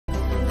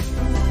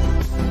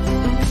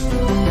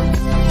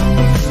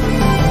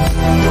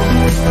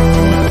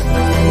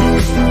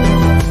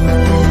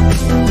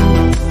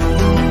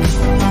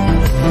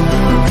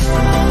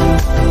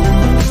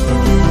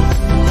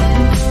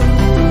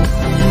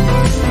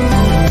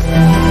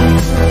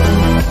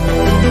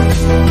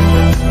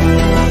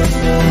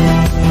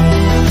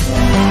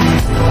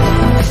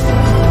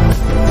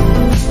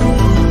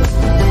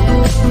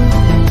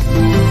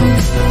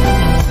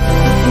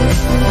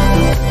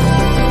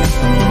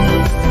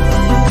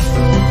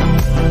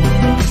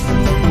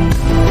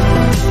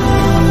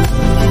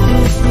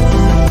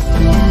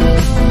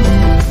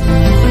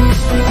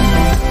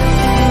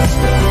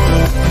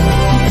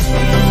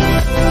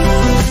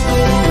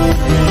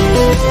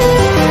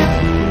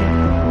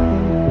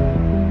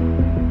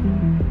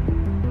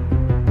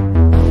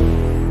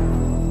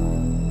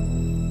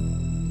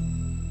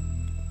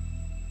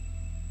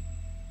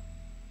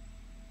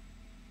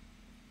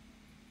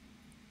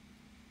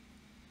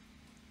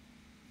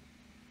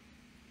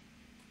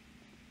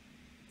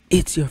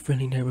It's your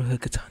friendly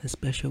neighborhood katana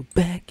special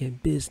back in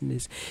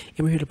business,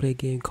 and we're here to play a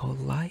game called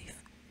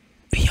Life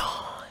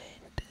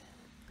Beyond.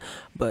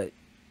 But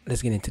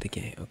let's get into the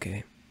game,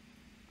 okay?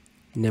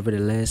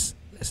 Nevertheless,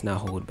 let's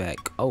not hold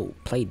back. Oh,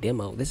 play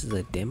demo. This is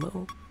a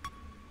demo?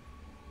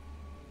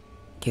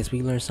 Guess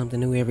we learn something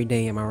new every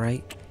day, am I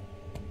right?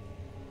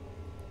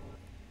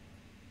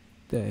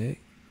 The heck?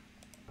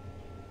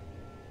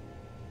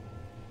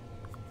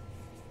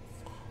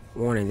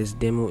 Warning, this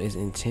demo is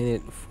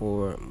intended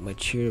for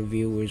mature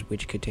viewers,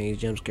 which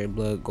contains jumpscare,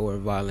 blood, gore,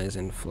 violence,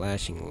 and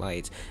flashing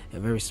lights. A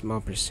very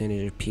small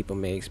percentage of people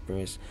may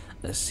experience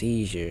a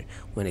seizure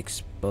when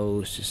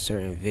exposed to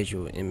certain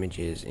visual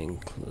images.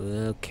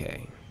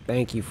 Okay,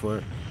 thank you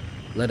for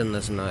letting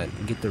us not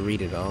get to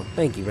read it all.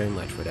 Thank you very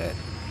much for that.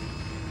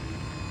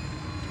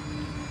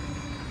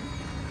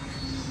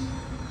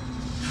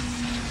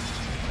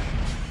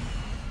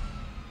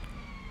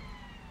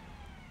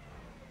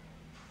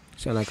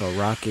 Sound like a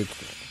rocket.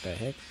 What the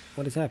heck?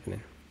 What is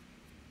happening?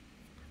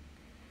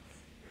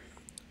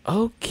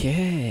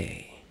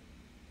 Okay.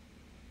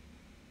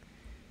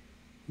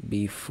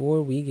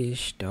 Before we get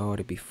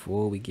started,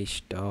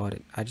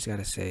 I just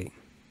gotta say,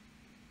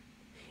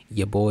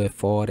 your boy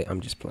farted.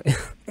 I'm just playing.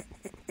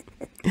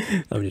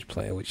 I'm just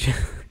playing with you.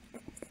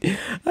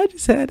 I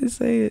just had to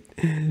say it.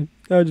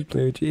 I was just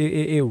playing with you.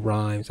 It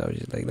rhymes. I was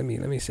just like, let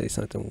me say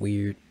something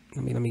weird.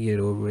 Let me get it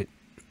over with.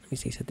 Let me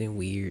say something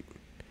weird.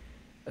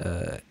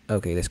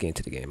 Okay, let's get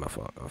into the game. My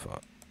fault.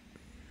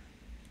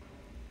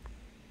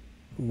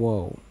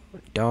 Whoa,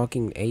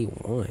 docking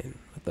A1.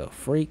 What the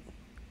freak?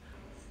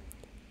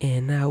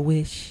 And I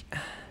wish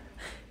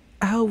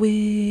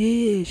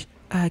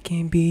I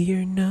can be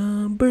your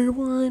number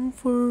one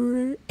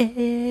forever.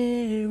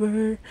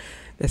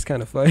 That's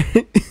kind of funny.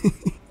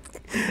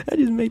 I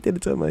just make that at the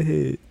top of my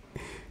head.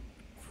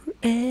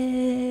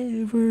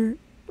 Forever.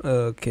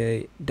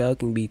 Okay,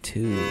 docking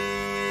B2.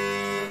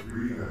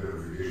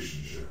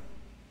 Re-identification ship.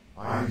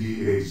 ID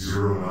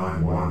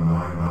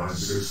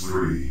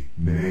 809199963.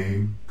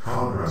 Name,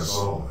 Conrad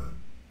Sullivan.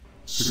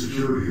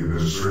 Security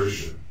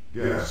Administration.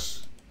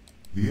 Guest.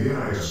 The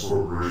NIS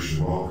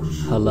Corporation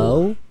welcomes you.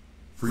 Hello?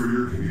 For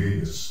your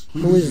convenience,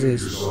 Who please is make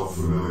this? yourself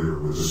familiar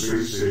with the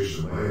space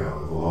station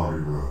layout of the lobby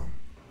room.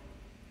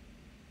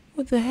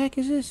 What the heck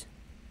is this?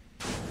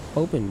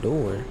 Open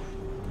door.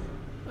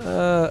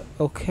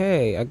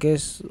 Okay. I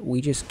guess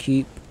we just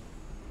keep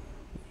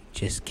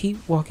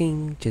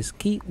walking, just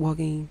keep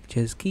walking,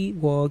 just keep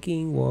walking.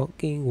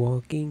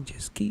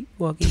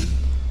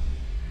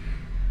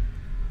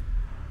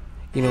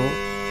 You know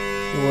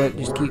what?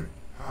 Just keep.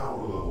 Power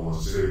level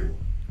unstable.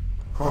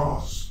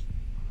 Cause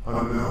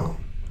unknown.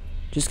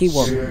 Just keep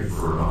walking. Scanning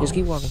for anomalies. Just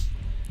keep walking.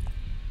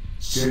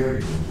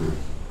 Scanning complete.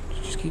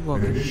 Just keep And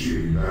walking.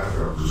 initiating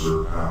backup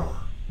reserve power.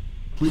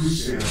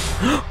 Please stand.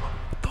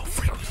 What the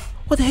freak?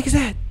 What the heck is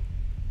that?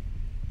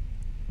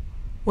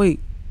 Wait,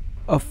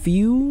 a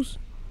fuse?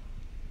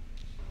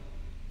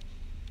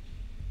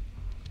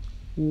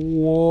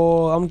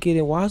 Whoa, I'm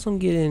getting. What's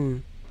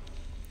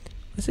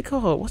it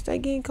called? What's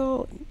that game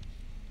called?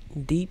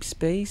 Deep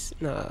Space?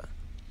 Nah,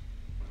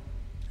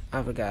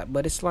 I forgot.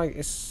 But it's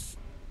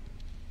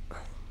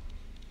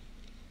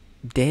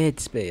Dead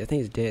Space. I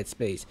think it's Dead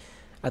Space.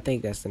 I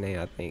think that's the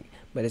name.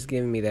 But it's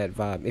giving me that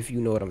vibe. If you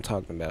know what I'm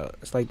talking about,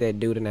 it's like that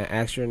dude in that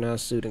astronaut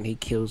suit, and he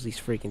kills these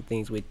freaking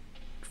things with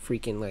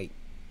freaking like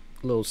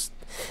little.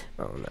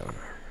 I don't know.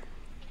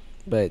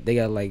 But they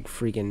got like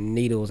freaking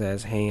needles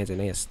as hands, and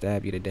they'll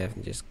stab you to death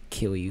and just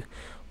kill you.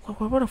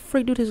 Where the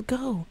freak did this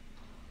go?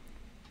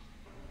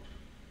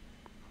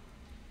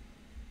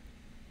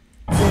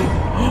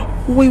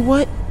 Wait,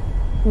 what?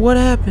 What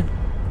happened?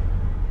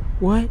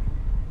 What?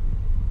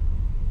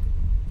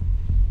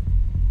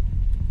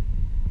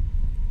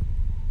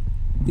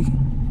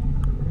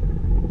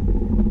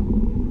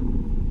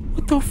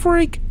 What the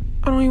freak?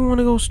 I don't even want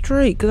to go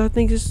straight because I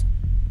think it's.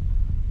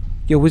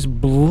 Yo, it's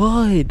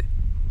blood.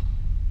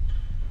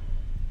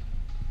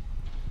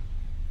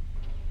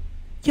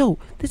 Yo,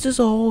 this is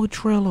a whole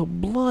trail of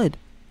blood.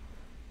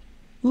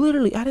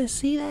 Literally, I didn't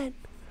see that.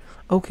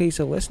 Okay,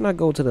 so let's not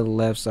go to the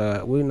left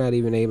side. We're not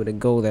even able to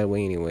go that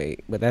way anyway.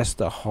 But that's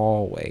the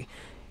hallway.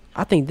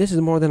 I think this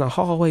is more than a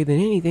hallway than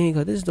anything,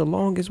 because this is the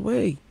longest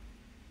way.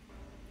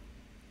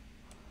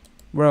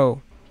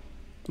 Bro,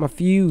 my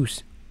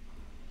fuse.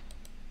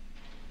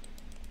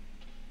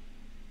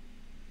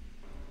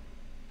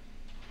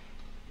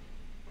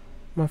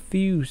 My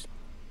fuse.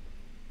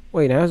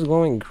 Wait, now it's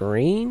going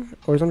green?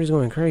 Or is I'm just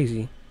going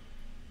crazy?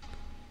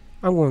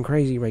 I'm going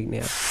crazy right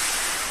now.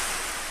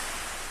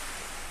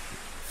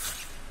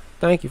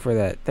 Thank you for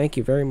that. Thank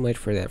you very much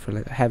for that, for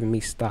having me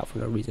stop for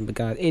no reason. But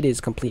guys, it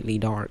is completely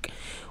dark.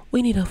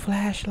 We need a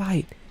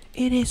flashlight.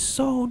 It is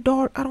so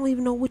dark. I don't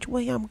even know which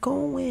way I'm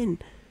going.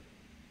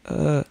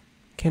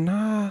 Can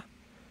I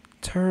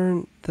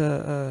turn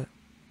the,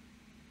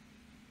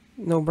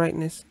 no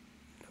brightness?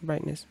 No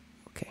brightness.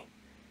 Okay.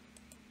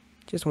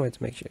 Just wanted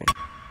to make sure.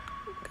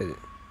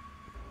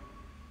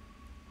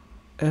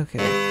 Okay.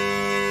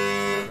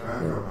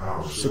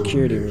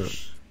 Security room.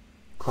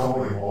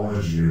 Calling all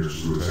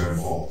engineers to attend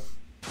vault.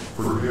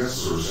 For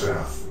guests or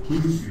staff,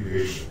 please be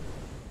patient.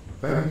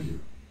 Thank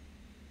you.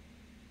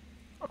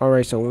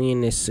 Alright, so we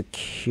in this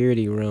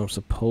security room,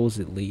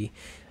 supposedly.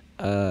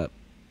 I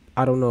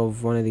don't know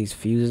if one of these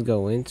fuses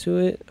go into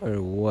it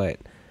or what.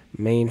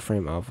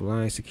 Mainframe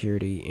offline,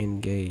 security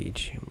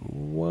engage.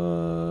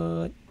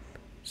 What?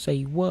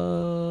 Say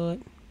what?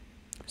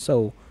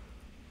 So,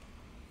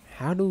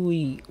 how do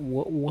we...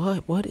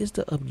 What is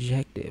the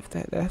objective?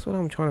 That's what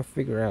I'm trying to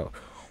figure out.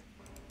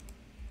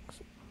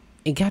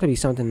 It gotta be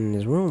something in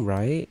this room,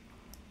 right?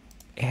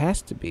 It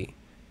has to be.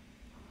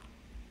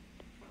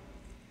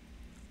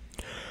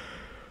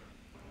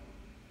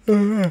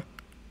 It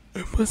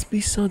must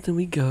be something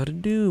we gotta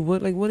do.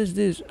 What is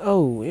this?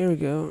 Oh, here we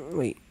go.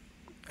 Wait,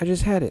 I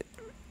just had it.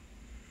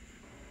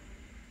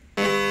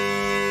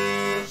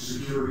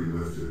 Security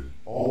lifted.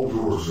 All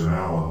doors are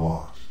now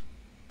unlocked.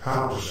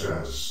 Power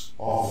status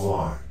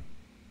offline.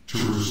 To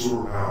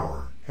restore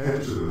power,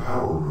 head to the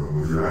power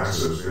room with your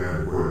access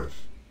band equipped.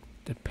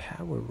 The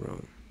power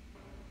room.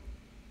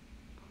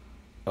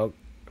 Oh,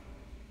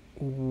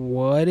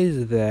 what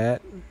is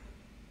that?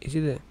 Is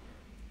it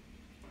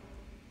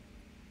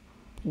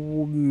a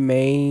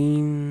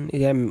main?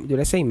 Did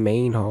I say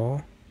main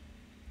hall?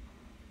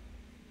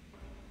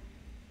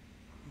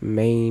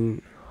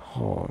 Main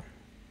hall.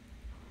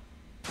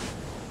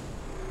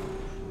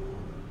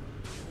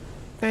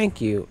 Thank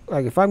you.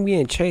 Like, if I'm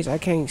being chased, I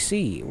can't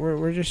see.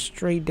 We're just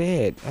straight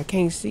dead. I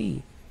can't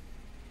see.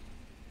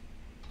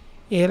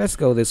 Yeah, let's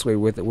go this way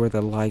where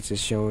the lights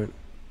is showing.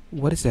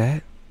 What is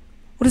that?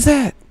 What is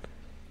that?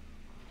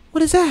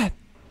 What is that?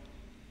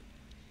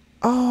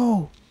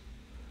 Oh,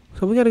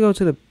 so we gotta go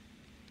to the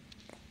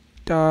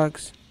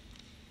docks.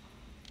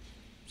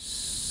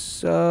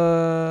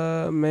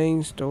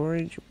 Main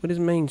storage. What is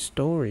main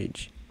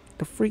storage?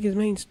 The freak is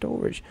main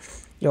storage?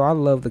 Yo, I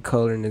love the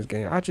color in this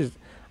game.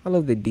 I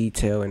love the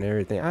detail and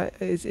everything.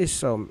 It's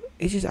so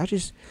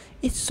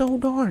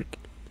dark.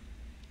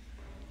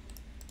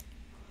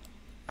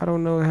 I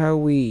don't know how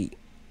we.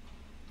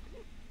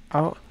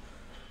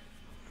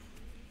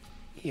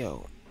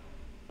 Yo,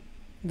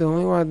 the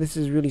only why this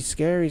is really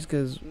scary is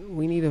because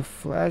we need a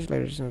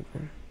flashlight or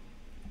something.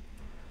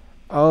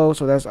 Oh,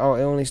 so that's all.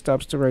 It only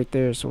stops to right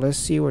there. So let's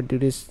see or do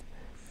this.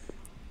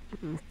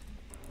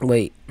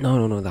 Wait,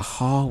 no, the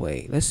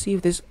hallway. Let's see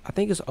if this. I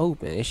think it's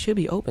open. It should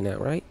be open now,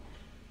 right?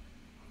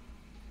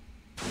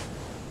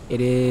 It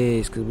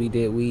is, because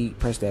we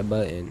pressed that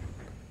button.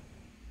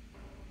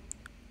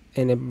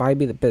 And it might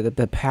be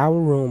the power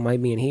room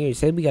might be in here. It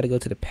said we got to go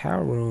to the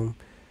power room.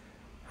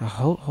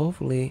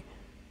 Hopefully.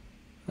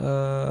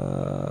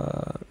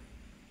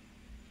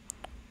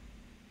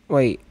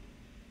 Wait.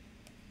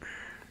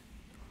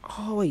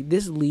 Oh, wait.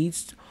 This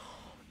leads...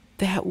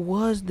 That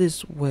was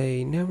this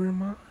way. Never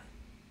mind.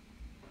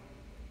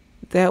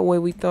 That way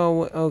we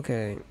thought...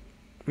 Okay.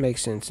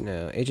 Makes sense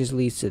now. It just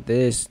leads to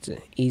this.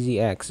 To easy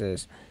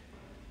access.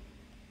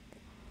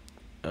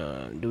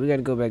 Do we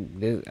gotta go back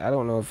this? I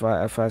don't know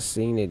if I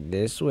seen it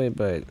this way,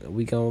 but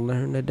we gonna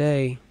learn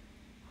today.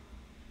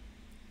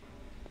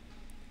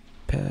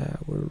 Power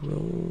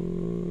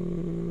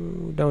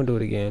room. Don't do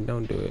it again.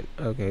 Don't do it.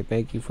 Okay,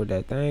 thank you for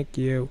that. Thank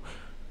you.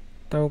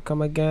 Don't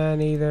come again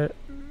either.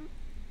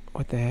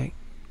 What the heck?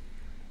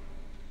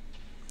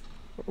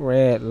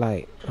 Red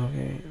light.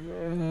 Okay.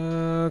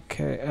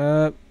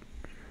 Okay.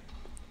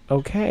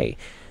 Okay.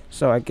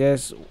 So I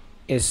guess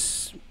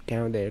it's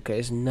down there because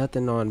it's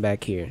nothing on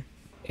back here.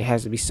 It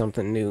has to be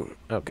something new.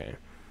 Okay.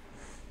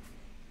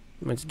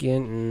 Once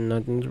again,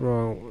 nothing's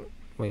wrong.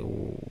 Wait,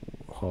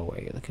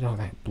 hallway. Look at all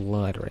that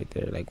blood right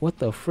there. Like, what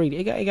the freak?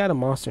 It got a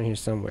monster in here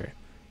somewhere.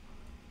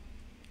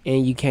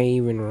 And you can't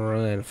even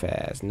run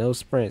fast. No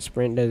sprint.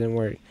 Sprint doesn't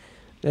work.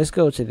 Let's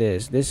go to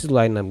this. This is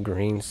lighting up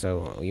green,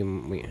 so we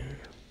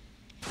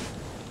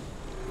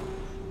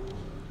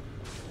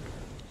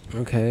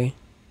okay.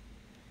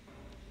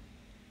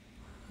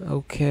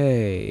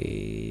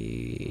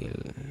 Okay.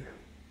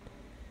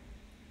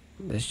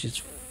 Let's just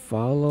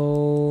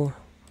follow.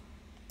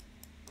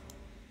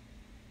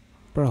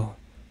 Bro,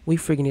 we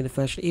freaking need a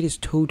flashlight. It is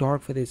too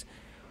dark for this.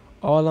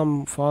 All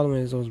I'm following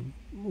is those.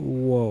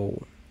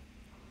 Whoa.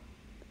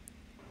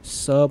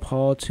 Sub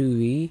Hall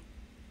 2E.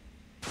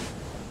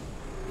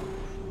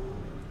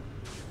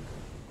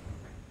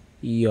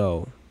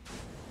 Yo.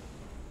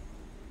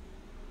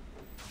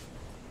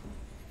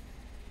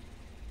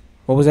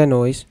 What was that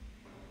noise?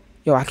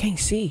 Yo, I can't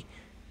see.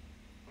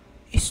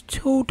 It's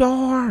too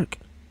dark.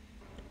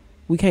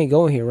 We can't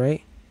go in here,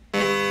 right?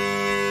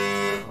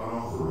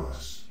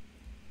 Unauthorized.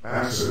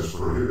 Access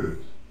prohibited.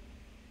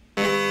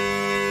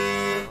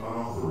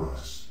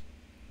 Unauthorized.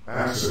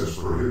 Access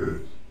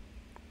prohibited.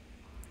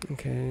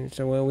 Okay,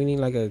 so well, we need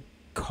like a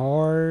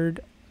card.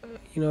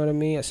 You know what I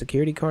mean? A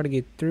security card to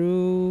get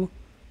through.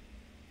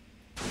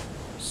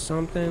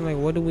 Something like,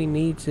 what do we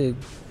need to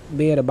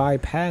be able to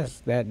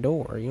bypass that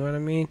door? You know what I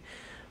mean?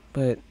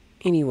 But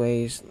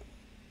anyways,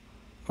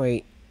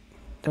 wait.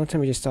 Don't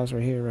tell me it just stops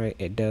right here, right?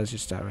 It does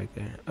just stop right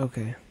there.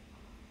 Okay.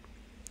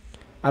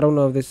 I don't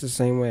know if this is the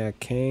same way I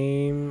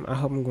came. I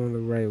hope I'm going the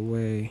right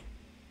way.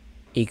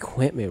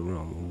 Equipment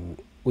room.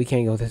 We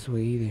can't go this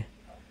way either.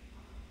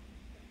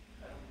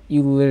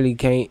 You literally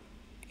can't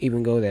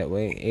even go that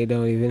way. It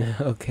don't even.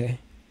 Okay.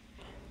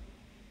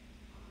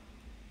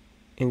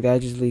 And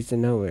that just leads to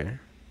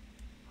nowhere.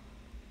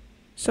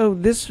 So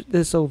this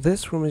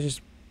room is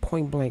just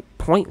point blank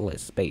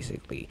pointless,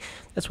 basically.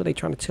 That's what they're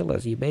trying to tell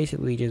us. You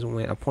basically just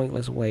went a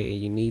pointless way,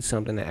 and you need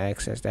something to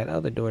access that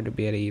other door to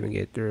be able to even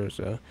get through.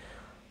 So,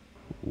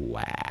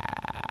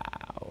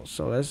 wow.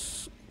 So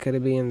could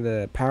it be in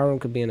the power room?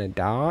 Could be in the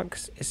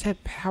docks. It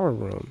said power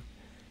room.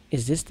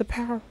 Is this the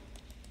power?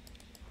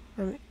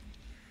 I mean,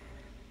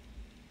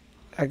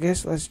 I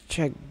guess let's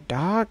check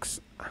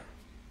docks.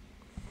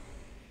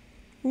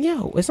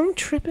 Yo, is I'm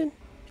tripping?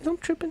 I'm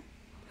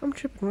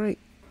tripping, right?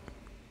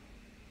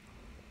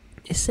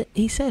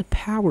 He said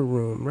power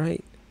room,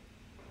 right?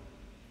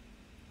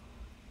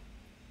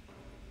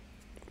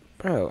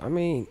 Bro, I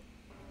mean,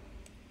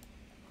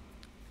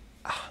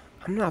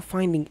 I'm not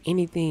finding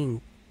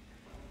anything.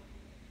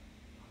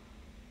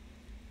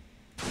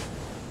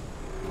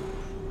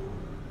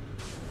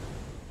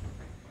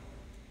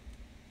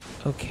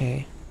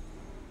 Okay.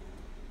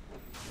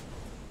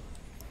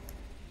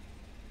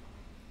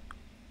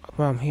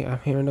 Bro, I'm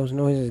hearing those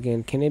noises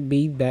again. Can it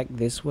be back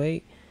this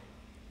way?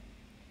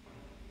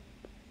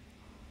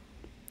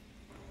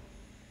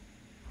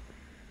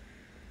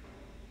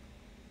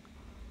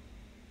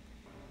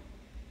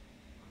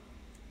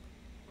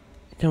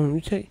 Don't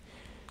you take?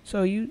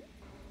 So you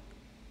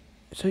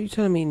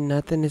telling me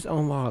nothing is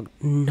unlocked?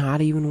 Not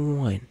even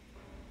one.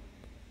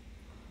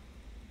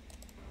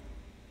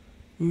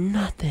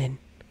 Nothing.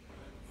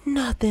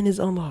 Nothing is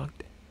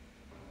unlocked.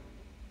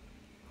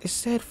 It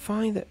said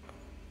find the.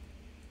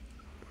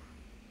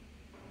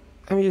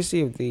 Let me just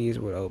see if these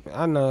would open.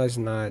 I know it's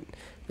not.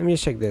 Let me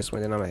just check this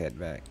one, then I'm gonna head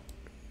back.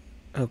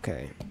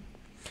 Okay.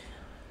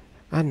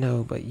 I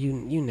know, but you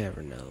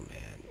never know,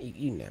 man.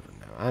 You never know.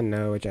 I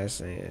know what y'all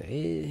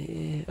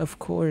saying. Of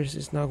course,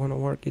 it's not gonna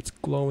work. It's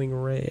glowing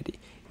red.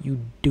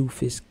 You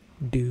doofus,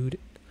 dude.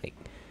 Like,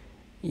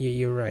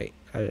 you're right.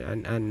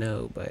 I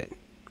know, but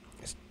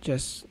it's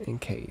just in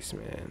case,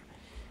 man.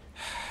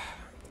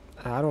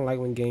 I don't like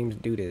when games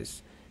do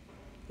this.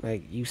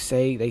 Like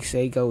they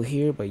say go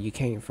here, but you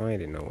can't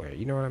find it nowhere.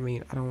 You know what I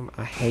mean?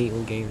 I hate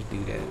when games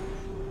do that.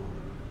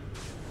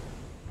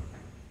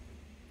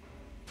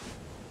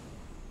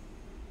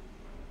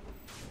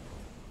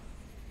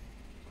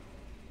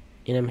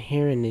 And I'm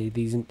hearing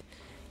these.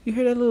 You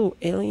hear that little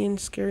alien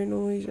scary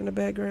noise in the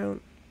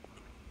background?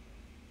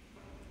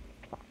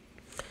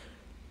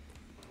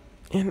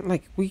 And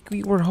like we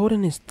were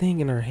holding this thing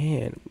in our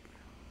hand,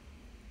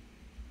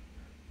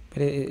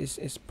 but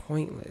it's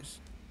pointless.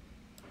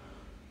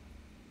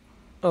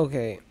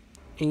 Okay,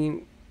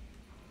 and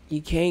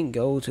you can't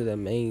go to the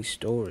main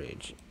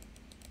storage.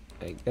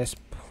 Like that's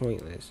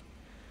pointless.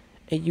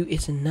 And you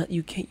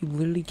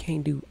literally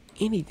can't do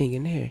anything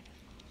in there.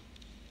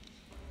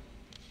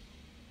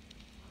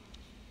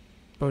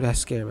 Bro, that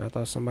scared me. I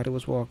thought somebody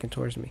was walking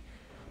towards me.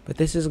 But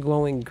this is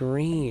glowing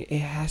green. It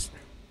has.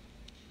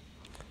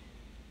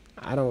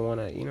 I don't want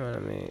to, you know what I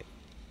mean?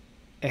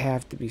 It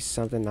has to be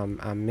something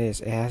I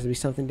missed. It has to be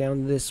something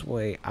down this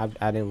way. I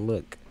didn't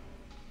look.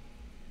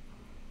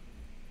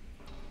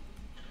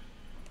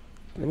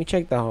 Let me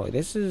check the hallway.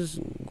 This is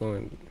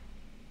going.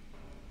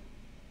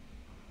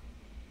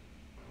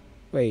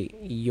 Wait,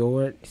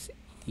 you're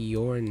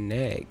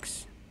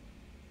next.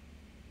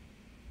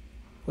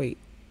 Wait.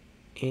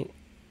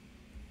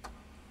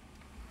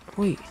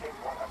 Wait.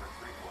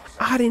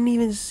 I didn't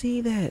even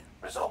see that.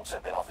 Results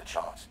have been off the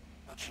charts.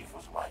 The chief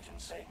was right in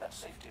saying that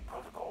safety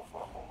protocols were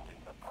holding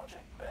the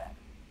project back.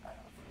 I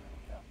have a feeling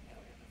we have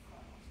nearly the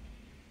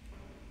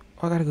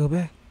files. I gotta go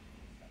back.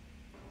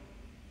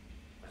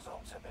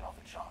 Results have been off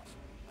the charts.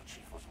 The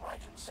chief was right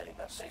in saying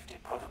that safety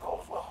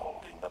protocols were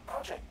holding the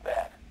project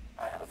back.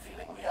 I have a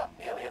feeling we are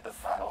nearly at the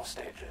final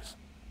stages.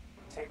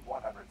 Tape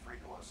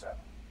 103-07.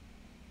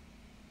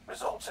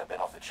 Results have been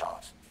off the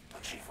charts. The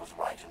chief was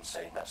right in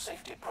saying that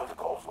safety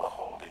protocols were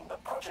holding the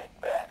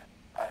project back.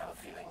 I have a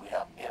feeling we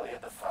are nearly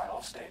at the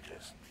final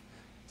stages.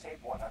 Tape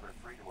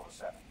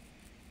 103-07.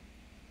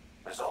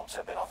 Results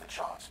have been off the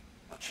charts.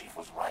 The chief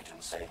was right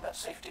in saying that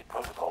safety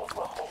protocols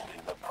were holding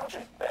the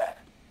project back.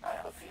 I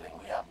have a feeling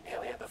we are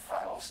nearly at the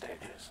final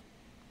stages.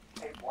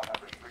 Tape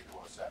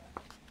 103-07.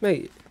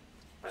 Wait.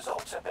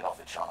 Results have been off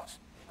the charts.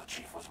 The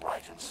chief was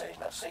right in saying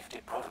that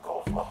safety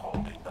protocols were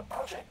holding the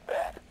project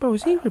back. Bro,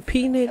 is he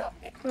repeating it?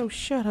 Bro,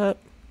 shut up.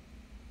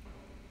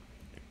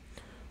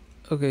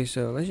 Okay,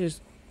 so let's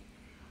just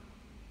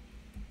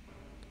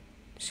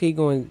see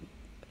going.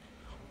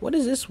 What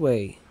is this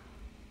way?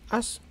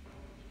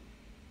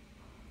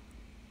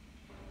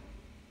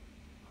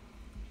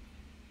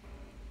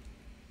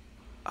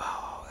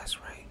 Oh,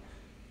 that's right.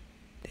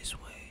 This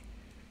way.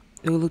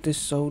 It looked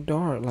so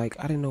dark. Like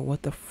I didn't know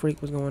what the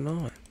freak was going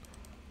on.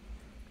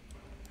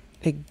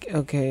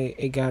 Okay,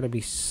 it gotta be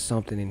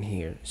something in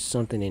here.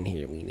 Something in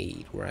here we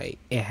need, right?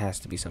 It has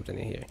to be something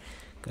in here,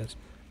 cause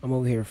I'm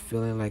over here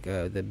feeling like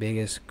the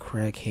biggest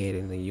crackhead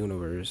in the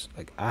universe.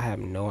 Like, I have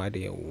no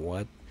idea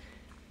what.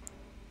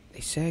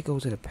 They said go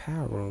to the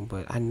power room,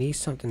 but I need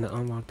something to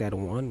unlock that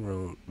one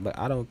room. But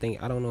I don't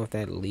know if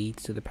that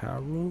leads to the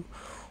power room,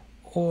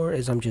 or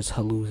is I'm just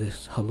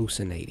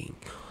hallucinating.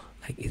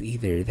 Like, it's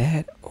either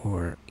that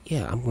or,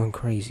 yeah, I'm going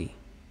crazy.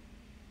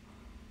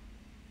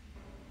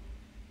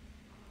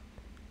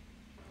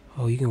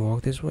 Oh, you can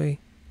walk this way?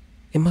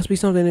 It must be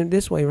something in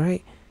this way,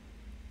 right?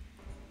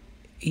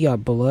 You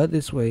got blood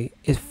this way.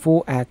 It's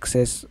full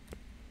access.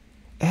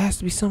 It has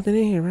to be something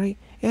in here, right?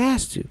 It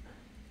has to.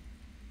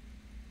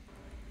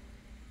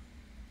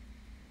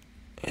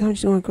 And I'm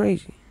just going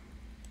crazy.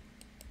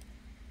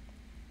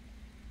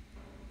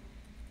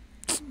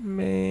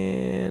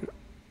 Man,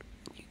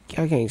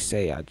 I can't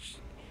say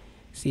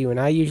see, when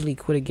I usually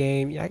quit a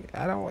game,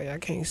 I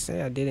can't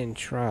say I didn't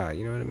try.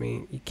 You know what I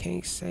mean? You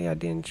can't say I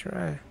didn't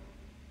try.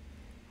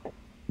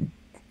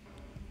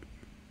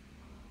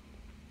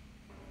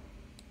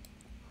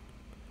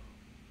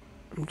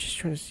 I'm just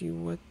trying to see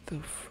what the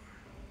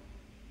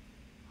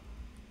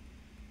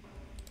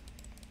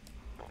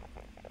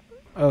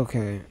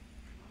okay.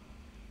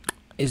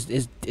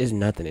 It's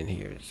nothing in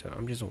here, so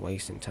I'm just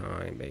wasting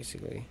time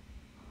basically.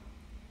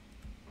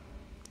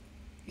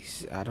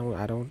 I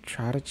don't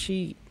try to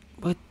cheat,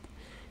 but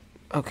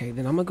okay,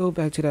 then I'm gonna go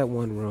back to that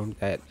one room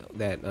that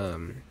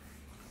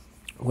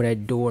where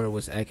that door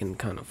was acting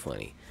kind of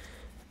funny.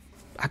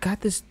 I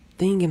got this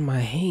thing in my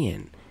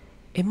hand.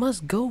 It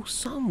must go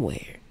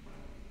somewhere.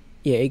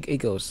 Yeah, it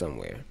goes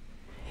somewhere.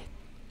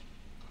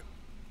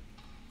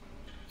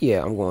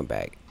 Yeah, I'm going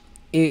back.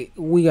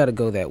 We gotta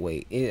go that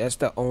way. That's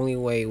the only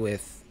way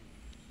with.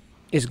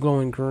 It's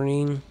glowing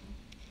green.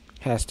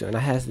 Has to, and I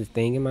has the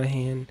thing in my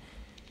hand.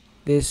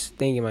 This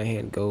thing in my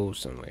hand goes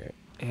somewhere.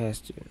 It has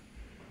to.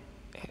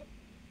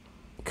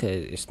 Cause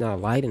it's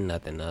not lighting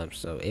nothing up,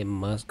 so it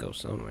must go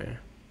somewhere.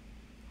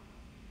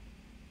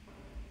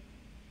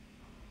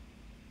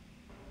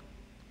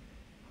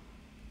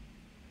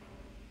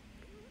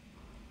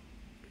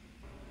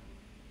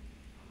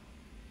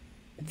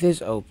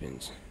 This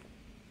opens.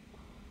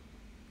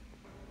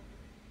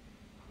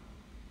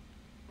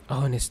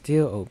 Oh, and it's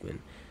still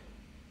open.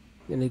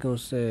 Then they're gonna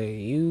say,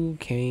 you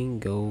can't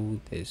go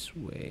this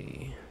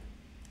way.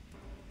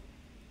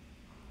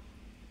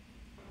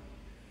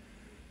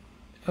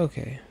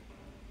 Okay.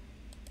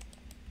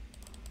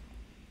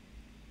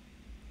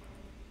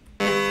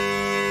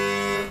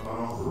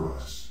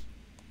 Unauthorized.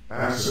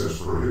 Access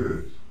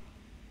prohibited.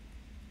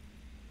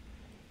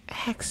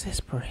 Access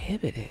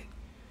prohibited?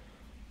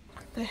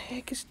 What the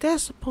heck is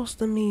that supposed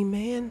to mean,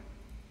 man?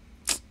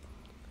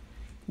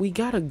 We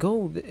gotta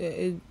go.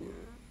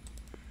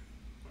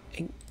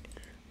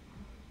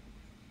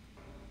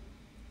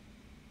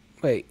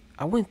 Wait,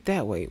 I went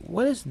that way.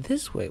 What is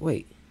this way?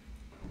 Wait,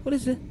 what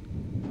is it?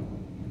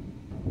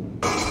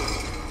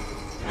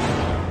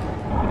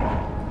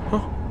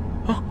 Huh?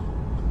 Huh?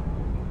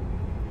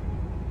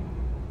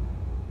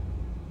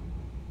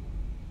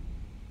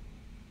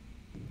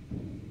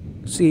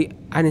 See,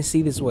 I didn't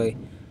see this way.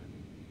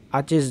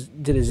 I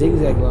just did a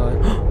zigzag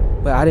line,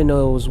 but I didn't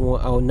know it was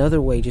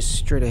another way just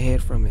straight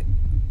ahead from it.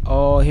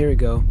 Oh, here we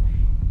go.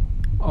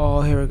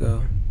 Oh, here we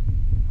go.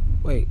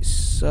 Wait,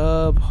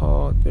 sub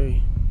hall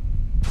 3.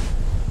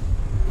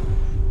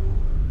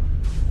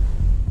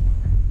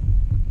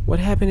 What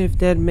happened if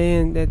that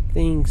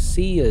thing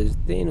see us?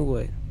 Then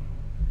what?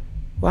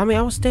 Well, I mean,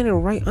 I was standing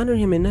right under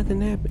him and nothing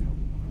happened.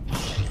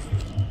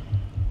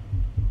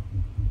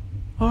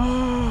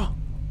 Oh,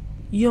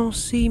 you don't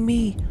see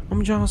me.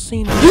 I'm John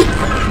Cena.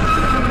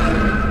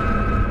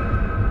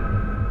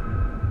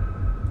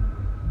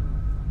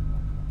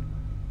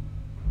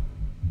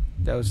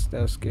 That was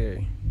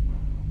scary.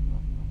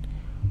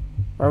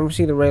 I'm gonna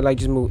see the red light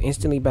just move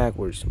instantly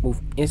backwards.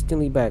 Move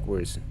instantly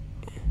backwards.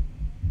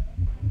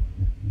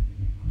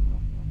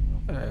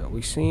 Alright,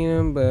 we seen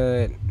him,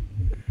 but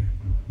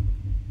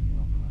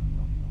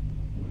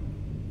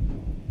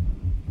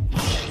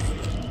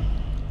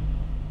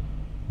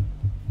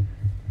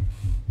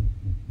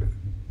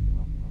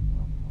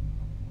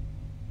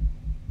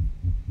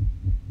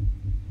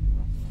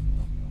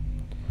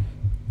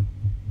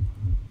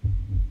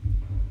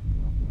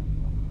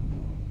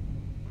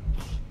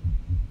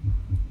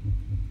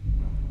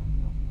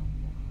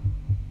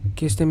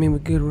guess that mean we're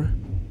good.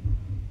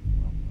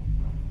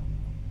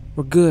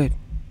 We're good.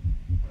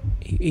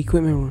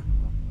 Equipment room.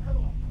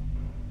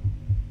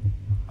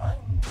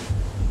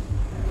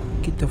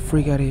 Get the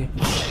freak out of here.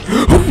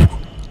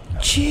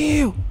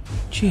 Chill.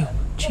 Chill.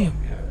 Chill.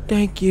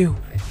 Thank you.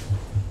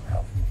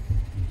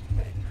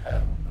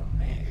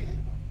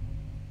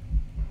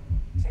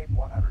 Tape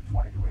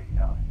 120 to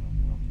 89.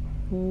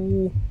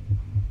 Ooh.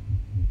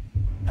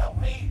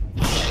 Help me.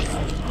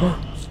 Huh.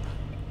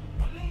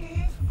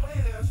 Please,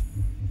 please.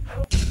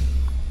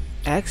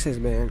 Access,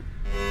 man.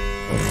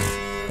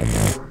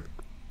 Error.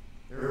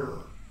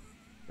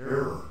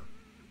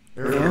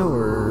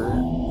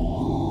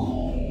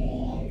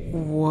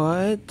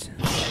 What?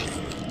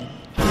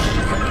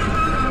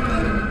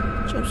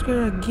 Jump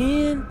scare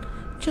again?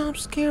 jump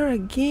scare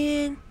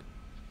again.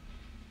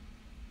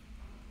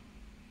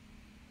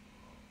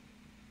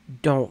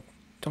 Don't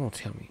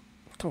tell me.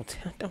 Don't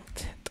tell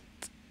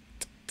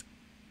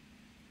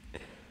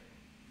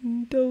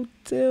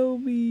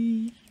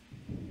me.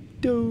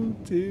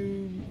 Don't tell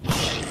me.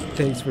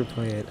 Thanks for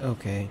playing.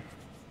 Okay.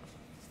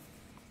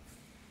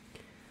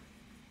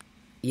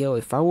 Yo,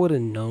 if I would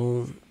have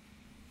known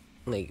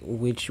like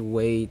which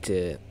way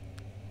to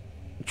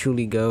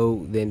truly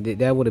go, then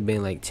that would have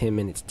been like 10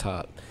 minutes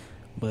top.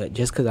 But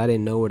just because I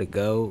didn't know where to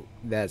go,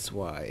 that's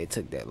why it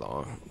took that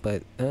long.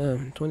 But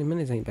 20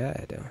 minutes ain't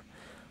bad though.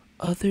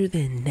 Other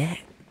than that,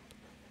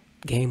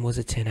 game was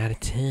a 10 out of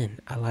 10.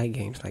 I like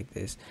games like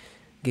this.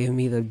 Give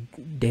me the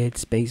Dead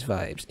Space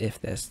vibes,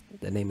 if that's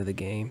the name of the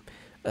game.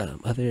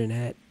 Other than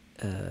that,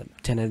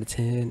 10 out of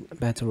 10.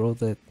 About to roll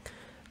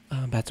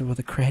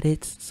the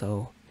credits.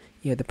 So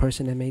yeah, the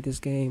person that made this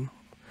game,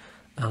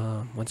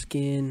 once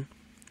again,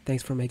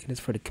 thanks for making this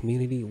for the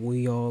community.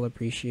 We all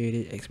appreciate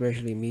it,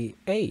 especially me.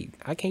 Hey,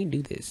 I can't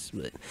do this,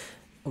 but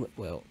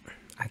well,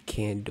 I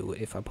can do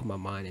it if I put my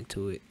mind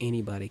into it.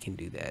 Anybody can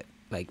do that,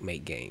 like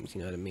make games, you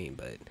know what I mean?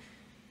 But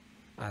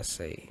I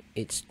say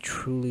it's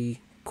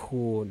truly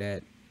cool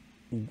that,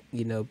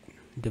 you know,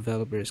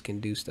 developers can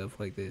do stuff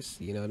like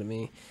this, you know what I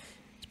mean?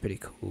 It's pretty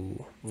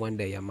cool. One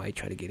day I might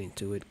try to get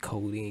into it,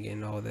 coding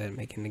and all that,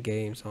 making the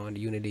games on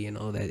Unity and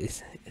all that.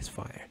 It's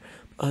fire.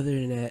 But other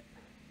than that,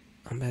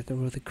 I'm about to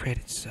roll the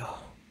credits, so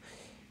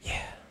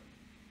yeah.